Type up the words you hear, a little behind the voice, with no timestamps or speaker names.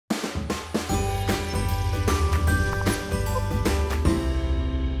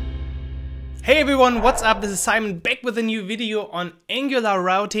Hey everyone, what's up? This is Simon back with a new video on Angular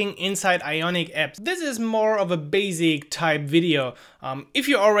routing inside Ionic apps. This is more of a basic type video. If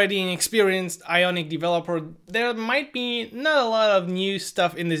you're already an experienced Ionic developer, there might be not a lot of new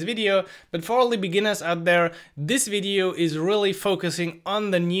stuff in this video, but for all the beginners out there, this video is really focusing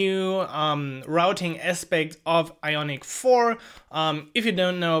on the new routing aspect of Ionic 4. If you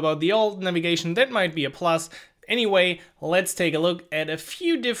don't know about the old navigation, that might be a plus. Anyway, let's take a look at a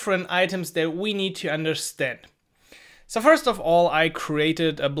few different items that we need to understand. So first of all, I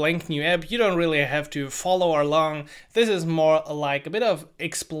created a blank new app. You don't really have to follow along. This is more like a bit of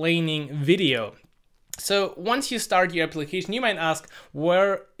explaining video. So once you start your application, you might ask,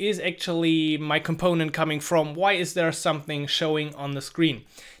 where is actually my component coming from? Why is there something showing on the screen?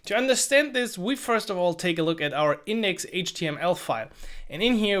 To understand this, we first of all take a look at our index.html file. And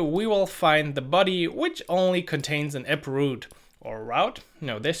in here, we will find the body, which only contains an app root or route.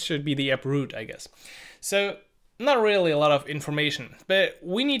 No, this should be the app root, I guess. So not really a lot of information, but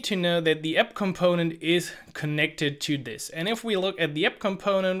we need to know that the app component is connected to this. And if we look at the app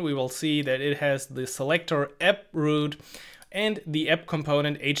component, we will see that it has the selector app root and the app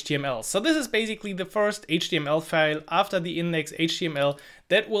component HTML. So this is basically the first HTML file after the index HTML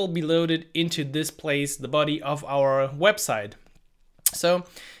that will be loaded into this place, the body of our website. So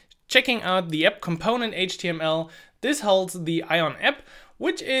checking out the app component HTML, this holds the Ion app,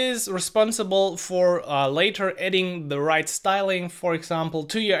 which is responsible for later adding the right styling, for example,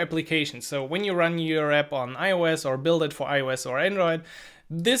 to your application. So when you run your app on iOS or build it for iOS or Android,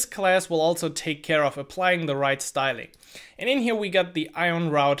 this class will also take care of applying the right styling. And in here we got the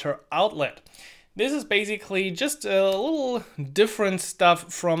Ion router outlet. This is basically just a little different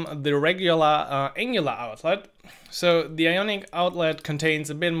stuff from the regular Angular outlet. So the Ionic outlet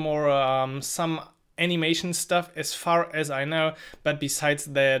contains a bit more some animation stuff as far as I know, but besides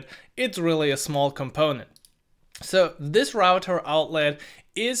that, it's really a small component. So this router outlet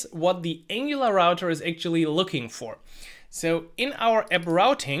is what the Angular router is actually looking for. So in our app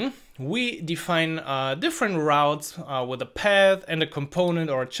routing, we define different routes with a path and a component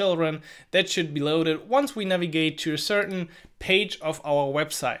or children that should be loaded once we navigate to a certain page of our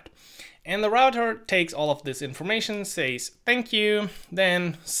website. And the router takes all of this information, says thank you,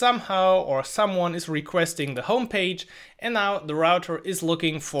 then somehow or someone is requesting the home page, and now the router is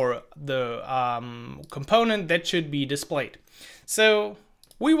looking for the component that should be displayed. So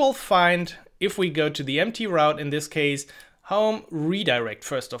we will find, if we go to the empty route, in this case, home redirect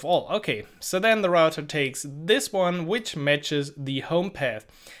first of all. Okay, so then the router takes this one, which matches the home path,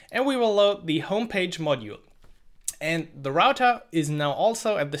 and we will load the homepage module. And the router is now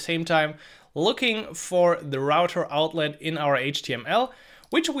also at the same time looking for the router outlet in our HTML,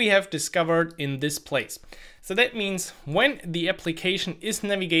 which we have discovered in this place. So that means when the application is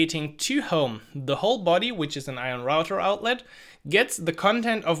navigating to home, the whole body, which is an Ion router outlet, gets the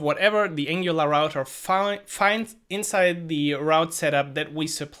content of whatever the Angular router finds inside the route setup that we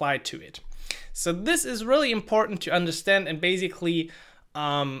supply to it. So this is really important to understand, and basically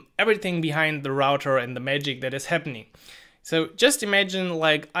everything behind the router and the magic that is happening. So just imagine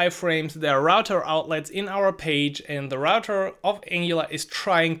like iframes, there are router outlets in our page, and the router of Angular is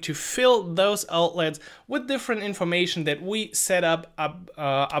trying to fill those outlets with different information that we set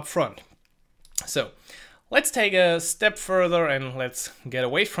up front. So let's take a step further and let's get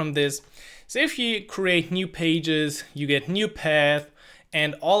away from this. So if you create new pages, you get new path,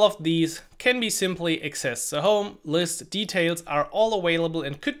 and all of these can be simply accessed. So home, list, details are all available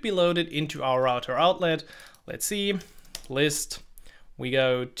and could be loaded into our router outlet. Let's see, list, we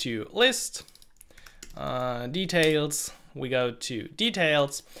go to list, details, we go to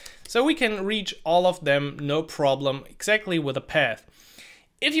details. So we can reach all of them, no problem, exactly with a path.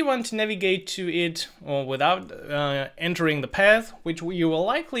 If you want to navigate to it or without entering the path, which you will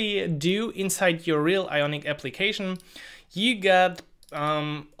likely do inside your real Ionic application, you got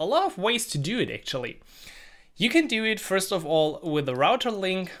a lot of ways to do it actually. You can do it first of all with the router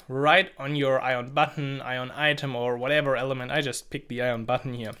link right on your Ion button, Ion item, or whatever element. I just picked the Ion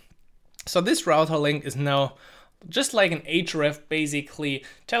button here. So this router link is now just like an href, basically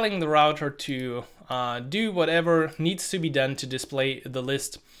telling the router to do whatever needs to be done to display the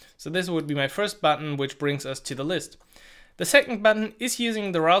list. So this would be my first button, which brings us to the list. The second button is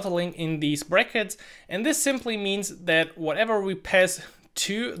using the router link in these brackets, and this simply means that whatever we pass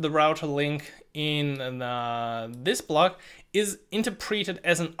to the router link in this block is interpreted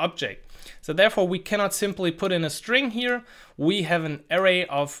as an object. So therefore we cannot simply put in a string here. We have an array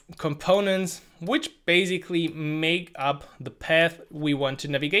of components which basically make up the path we want to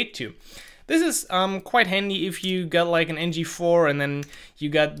navigate to. This is quite handy if you got like an ng4 and then you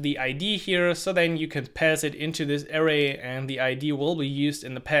got the ID here, so then you can pass it into this array and the ID will be used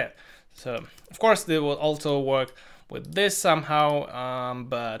in the path. So of course they will also work with this somehow,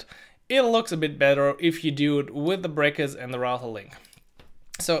 but it looks a bit better if you do it with the brackets and the router link.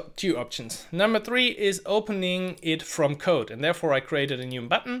 So 2 options. Number 3 is opening it from code, and therefore I created a new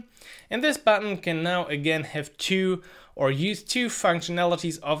button. And this button can now again have use two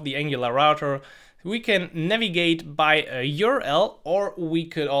functionalities of the Angular router. We can navigate by a URL, or we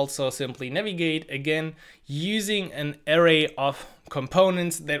could also simply navigate again using an array of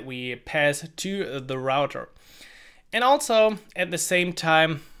components that we pass to the router. And also at the same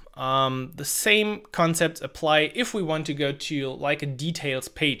time, the same concepts apply if we want to go to like a details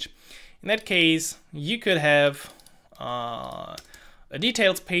page. In that case, you could have a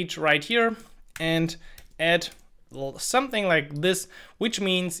details page right here and add something like this, which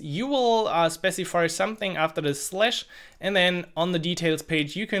means you will specify something after the slash, and then on the details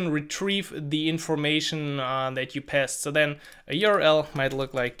page you can retrieve the information that you passed. So then a URL might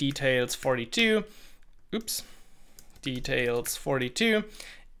look like details42, details42,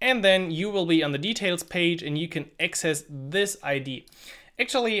 and then you will be on the details page and you can access this ID.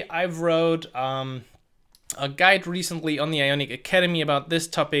 Actually, I've wrote a guide recently on the Ionic Academy about this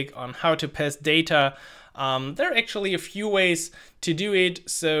topic on how to pass data. There are actually a few ways to do it.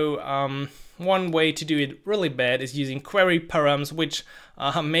 So one way to do it really bad is using query params, which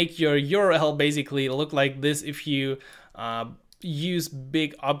make your URL basically look like this if you use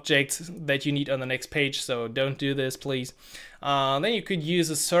big objects that you need on the next page. So don't do this, please. Then you could use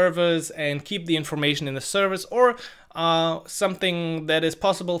a service and keep the information in the service, or something that is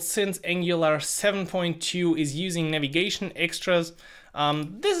possible since Angular 7.2 is using navigation extras.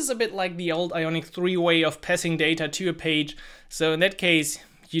 This is a bit like the old Ionic 3 way of passing data to a page. So in that case,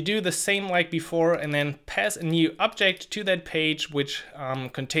 you do the same like before and then pass a new object to that page, which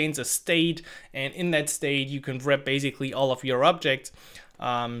contains a state, and in that state you can wrap basically all of your objects.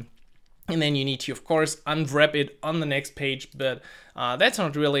 And then you need to, of course, unwrap it on the next page, but that's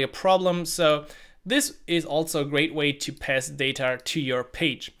not really a problem. So this is also a great way to pass data to your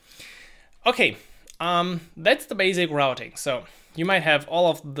page. Okay, that's the basic routing. So you might have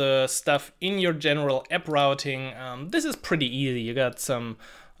all of the stuff in your general app routing. This is pretty easy. You got some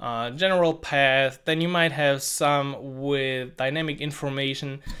general path, then you might have some with dynamic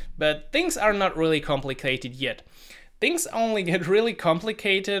information, but things are not really complicated yet. Things only get really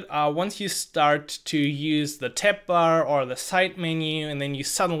complicated once you start to use the tab bar or the side menu, and then you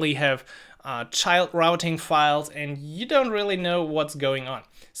suddenly have child routing files and you don't really know what's going on.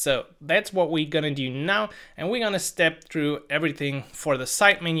 So that's what we're gonna do now, and we're gonna step through everything for the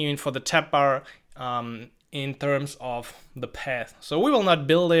side menu and for the tab bar in terms of the path. So we will not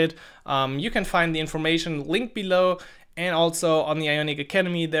build it. You can find the information linked below, and also on the Ionic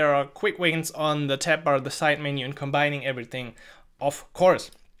Academy there are quick wins on the tab bar, the side menu, and combining everything, of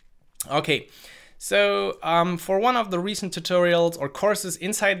course. Okay, so for one of the recent tutorials or courses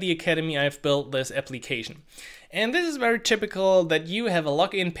inside the Academy, I've built this application. And this is very typical that you have a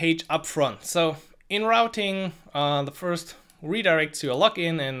login page up front. So in routing, the first redirects to a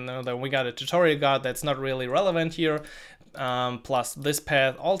login, and then we got a tutorial guide that's not really relevant here, plus this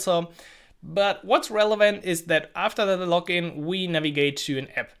path also. But what's relevant is that after the login, we navigate to an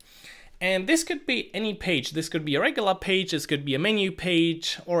app. And this could be any page. This could be a regular page, this could be a menu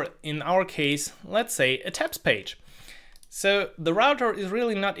page, or in our case, let's say a tabs page. So the router is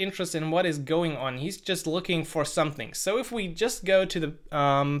really not interested in what is going on. He's just looking for something. So if we just go to the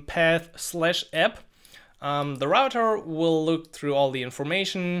path/app, the router will look through all the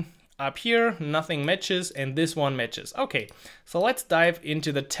information. Up here, nothing matches, and this one matches. Okay, so let's dive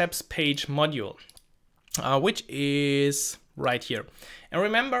into the tabs page module, which is right here. And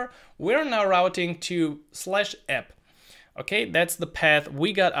remember, we're now routing to /app. Okay, that's the path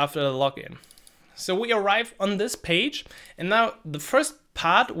we got after the login. So we arrive on this page, and now the first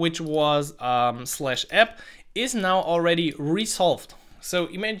part, which was /app, is now already resolved. So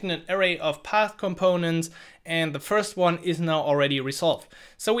imagine an array of path components, and the first one is now already resolved.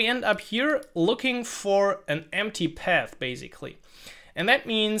 So we end up here looking for an empty path, basically. And that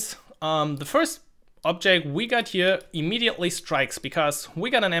means the first object we got here immediately strikes because we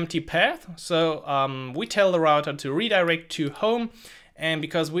got an empty path. So we tell the router to redirect to home, and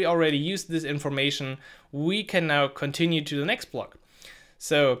because we already used this information, we can now continue to the next block.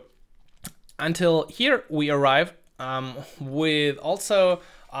 So until here we arrive with also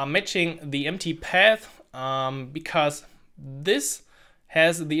matching the empty path, because this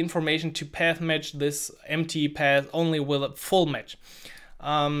has the information to path match this empty path only with a full match.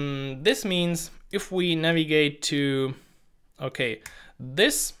 This means if we navigate to, okay,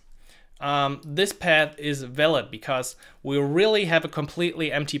 this path is valid because we really have a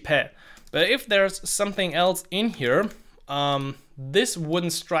completely empty path. But if there's something else in here, this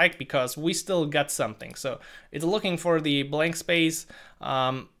wouldn't strike because we still got something. So it's looking for the blank space,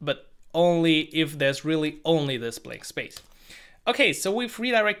 but only if there's really only this blank space. Okay, so we've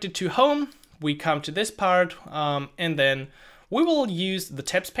redirected to home. We come to this part, and then we will use the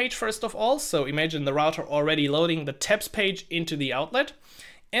tabs page first of all. So imagine the router already loading the tabs page into the outlet.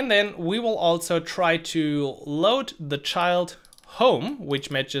 And then we will also try to load the child home,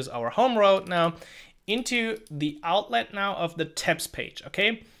 which matches our home route now, into the outlet now of the tabs page,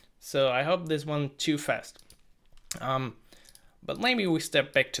 okay? So I hope this wasn't too fast. But maybe we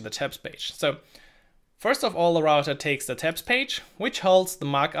step back to the tabs page. So first of all, the router takes the tabs page, which holds the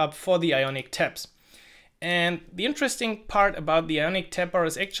markup for the Ionic tabs. And the interesting part about the Ionic tab bar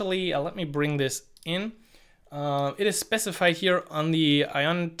is actually, let me bring this in. It is specified here on the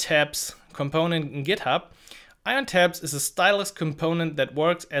Ion tabs component in GitHub. Ion tabs is a stylus component that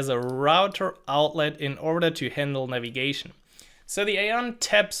works as a router outlet in order to handle navigation. So the Ion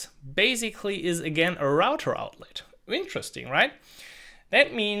tabs basically is again a router outlet. Interesting, right?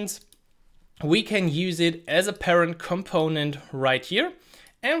 That means we can use it as a parent component right here,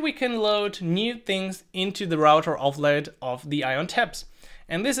 and we can load new things into the router outlet of the Ion tabs.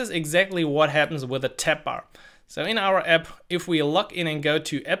 And this is exactly what happens with a tab bar. So in our app, if we log in and go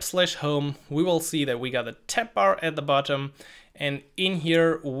to app/home, we will see that we got a tab bar at the bottom. And in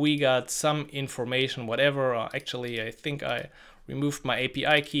here, we got some information, whatever. Actually, I think I removed my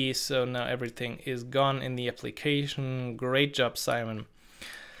API key, so now everything is gone in the application. Great job, Simon.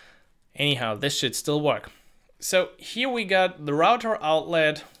 Anyhow, this should still work. So here we got the router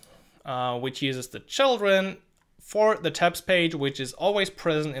outlet, which uses the children for the tabs page, which is always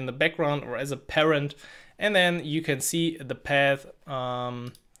present in the background or as a parent. And then you can see the path,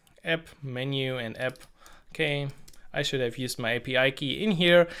 app, menu, and app. Okay, I should have used my API key in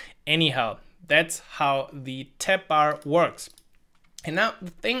here. Anyhow, that's how the tab bar works. And now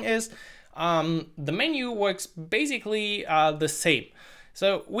the thing is, the menu works basically the same.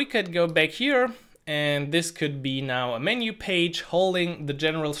 So we could go back here, and this could be now a menu page holding the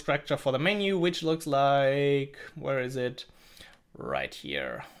general structure for the menu, which looks like, where is it? Right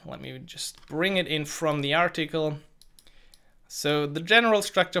here. Let me just bring it in from the article. So the general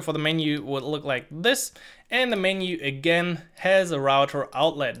structure for the menu would look like this, and the menu again has a router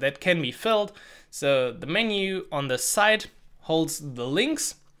outlet that can be filled. So the menu on the side holds the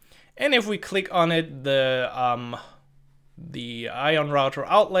links, and if we click on it, the Ion router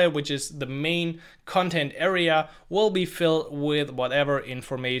outlet, which is the main content area, will be filled with whatever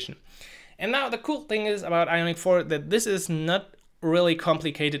information. And now the cool thing is about Ionic 4 that this is not really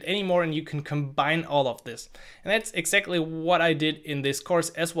complicated anymore, and you can combine all of this. And that's exactly what I did in this course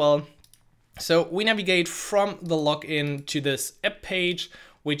as well. So we navigate from the login to this app page,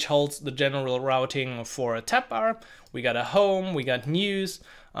 which holds the general routing for a tab bar. We got a home, we got news,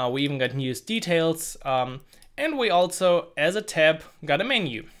 we even got news details, and we also, as a tab, got a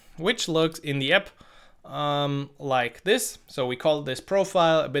menu, which looks in the app like this. So we call this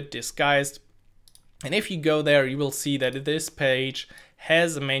profile, a bit disguised. And if you go there, you will see that this page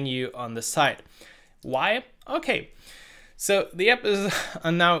has a menu on the side. Why? Okay, so the app is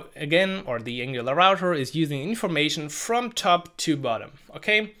now again, or the Angular router is using information from top to bottom.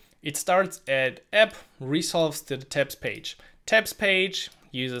 Okay, it starts at app, resolves to the tabs page. Tabs page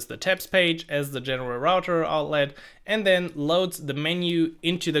uses the tabs page as the general router outlet, and then loads the menu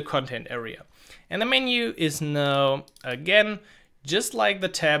into the content area. And the menu is now, again, just like the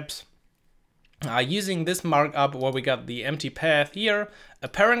tabs, using this markup where we got the empty path here, a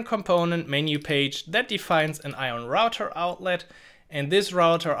parent component menu page that defines an Ion router outlet, and this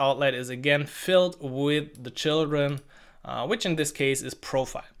router outlet is again filled with the children, which in this case is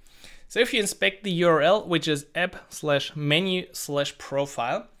profile. So if you inspect the URL, which is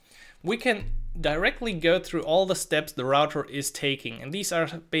app/menu/profile, we can directly go through all the steps the router is taking. And these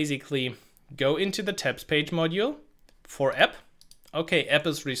are basically go into the tabs page module for app. Okay, app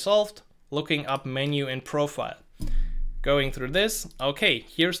is resolved. Looking up menu and profile. Going through this, okay,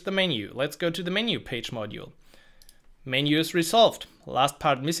 here's the menu. Let's go to the menu page module. Menu is resolved. Last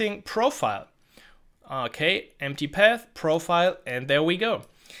part missing, profile. Okay, empty path, profile, and there we go.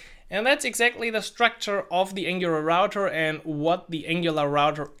 And that's exactly the structure of the Angular router and what the Angular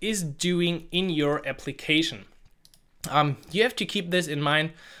router is doing in your application. You have to keep this in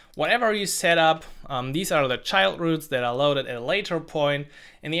mind. Whatever you set up, these are the child routes that are loaded at a later point,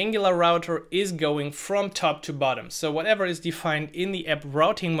 and the Angular router is going from top to bottom. So whatever is defined in the app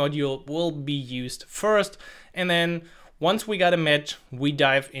routing module will be used first, and then once we got a match, we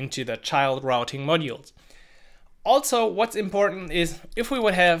dive into the child routing modules. Also, what's important is if we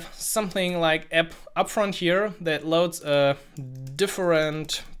would have something like app upfront here that loads a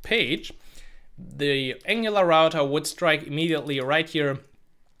different page, the Angular router would strike immediately right here,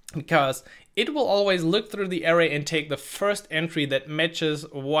 because it will always look through the array and take the first entry that matches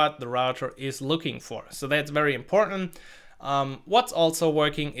what the router is looking for. So that's very important. What's also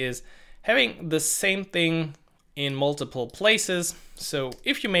working is having the same thing in multiple places. So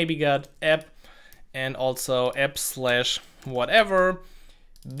if you maybe got app and also app slash whatever,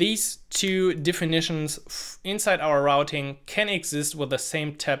 these two definitions inside our routing can exist with the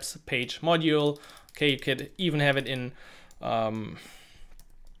same tabs page module. Okay, you could even have it in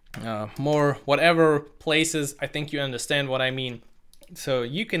more whatever places. I think you understand what I mean. So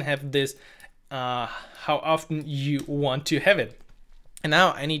you can have this how often you want to have it. And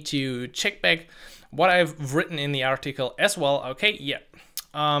now I need to check back what I've written in the article as well. Okay, yeah.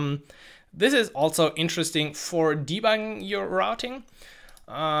 This is also interesting for debugging your routing.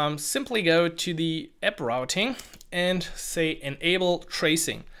 Simply go to the app routing and say enable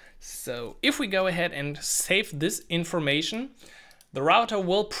tracing. So if we go ahead and save this information, the router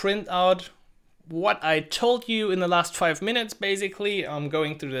will print out what I told you in the last 5 minutes, basically. I'm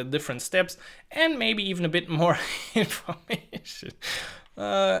going through the different steps and maybe even a bit more information.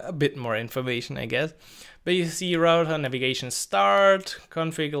 A bit more information, I guess. But you see router navigation start,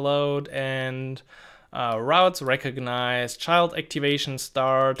 config load, and routes recognize, child activation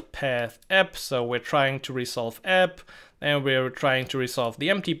start, path app. So we're trying to resolve app. Then we're trying to resolve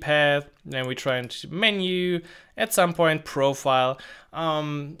the empty path. Then we're trying to menu, at some point profile.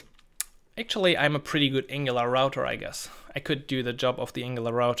 Actually, I'm a pretty good Angular router, I guess. I could do the job of the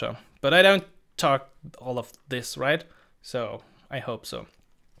Angular router, but I don't talk all of this, right? So I hope so.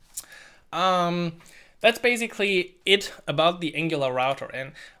 That's basically it about the Angular router.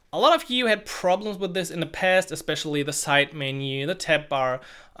 And a lot of you had problems with this in the past, especially the side menu, the tab bar.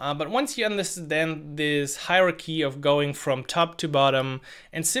 But once you understand this hierarchy of going from top to bottom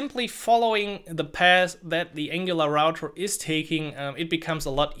and simply following the path that the Angular router is taking, it becomes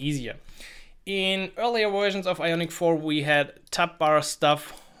a lot easier. In earlier versions of Ionic 4, we had tab bar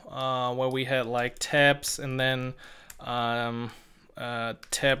stuff where we had like tabs and then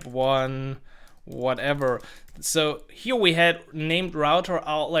tab 1, whatever. So here we had named router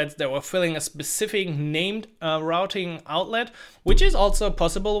outlets that were filling a specific named routing outlet, which is also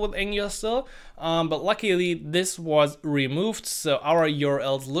possible with Angular still, but luckily this was removed, so our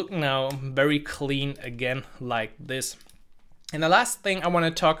URLs look now very clean again like this. And the last thing I want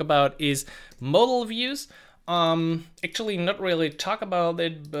to talk about is modal views. Actually not really talk about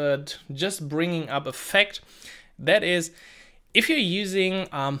it, but just bringing up a fact. That is, if you're using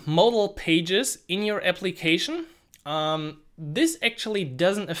modal pages in your application, this actually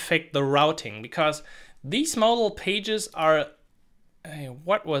doesn't affect the routing, because these modal pages are,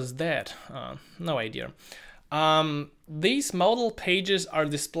 what was that? No idea. These modal pages are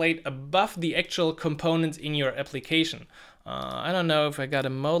displayed above the actual components in your application. I don't know if I got a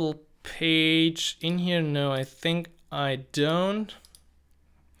modal page in here. No, I think I don't.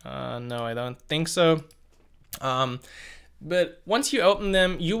 No, I don't think so. But once you open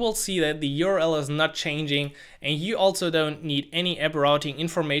them, you will see that the URL is not changing, and you also don't need any app routing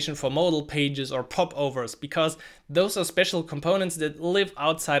information for modal pages or popovers, because those are special components that live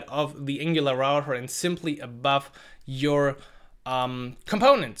outside of the Angular router and simply above your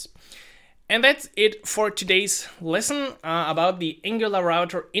components. And that's it for today's lesson about the Angular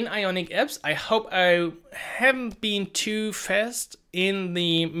router in Ionic apps. I hope I haven't been too fast in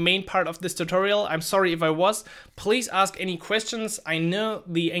the main part of this tutorial. I'm sorry if I was. Please ask any questions. I know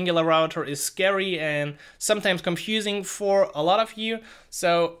the Angular router is scary and sometimes confusing for a lot of you.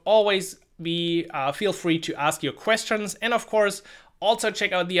 So always feel free to ask your questions. And of course, also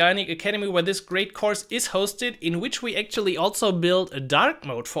check out the Ionic Academy, where this great course is hosted, in which we actually also build a dark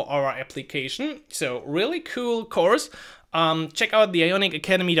mode for our application. So really cool course. Check out the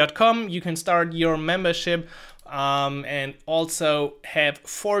ionicacademy.com. You can start your membership and also have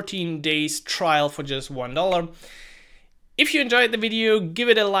 14 days trial for just $1. If you enjoyed the video, give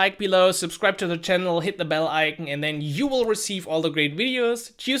it a like below, subscribe to the channel, hit the bell icon, and then you will receive all the great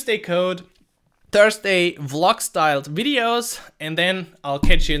videos. Tuesday code, Thursday vlog styled videos, and then I'll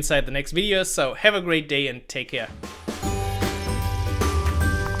catch you inside the next video. So have a great day and take care.